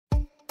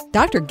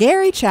Dr.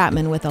 Gary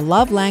Chapman with a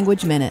Love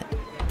Language Minute.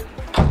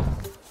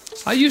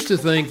 I used to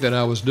think that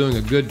I was doing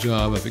a good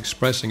job of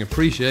expressing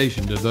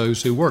appreciation to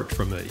those who worked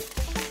for me.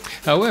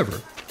 However,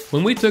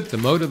 when we took the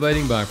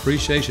Motivating by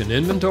Appreciation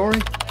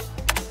inventory,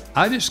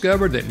 I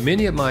discovered that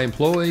many of my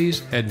employees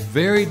had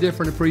very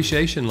different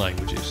appreciation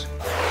languages.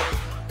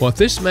 What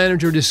this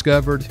manager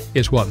discovered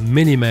is what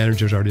many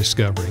managers are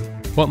discovering.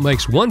 What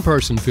makes one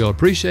person feel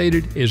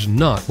appreciated is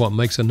not what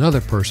makes another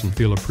person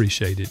feel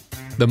appreciated.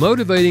 The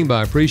Motivating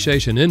by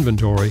Appreciation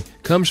inventory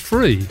comes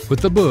free with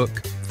the book,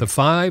 The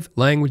 5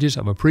 Languages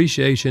of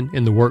Appreciation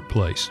in the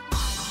Workplace.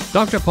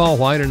 Dr. Paul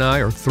White and I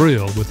are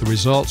thrilled with the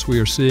results we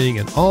are seeing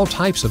in all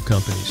types of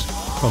companies.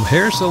 From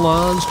hair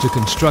salons to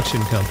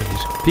construction companies,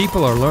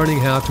 people are learning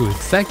how to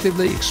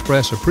effectively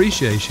express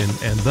appreciation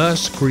and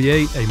thus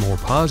create a more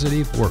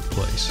positive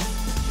workplace.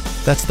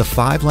 That's The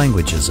 5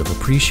 Languages of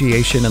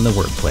Appreciation in the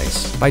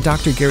Workplace by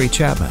Dr. Gary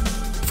Chapman.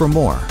 For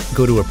more,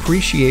 go to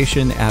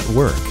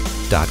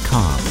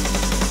appreciationatwork.com.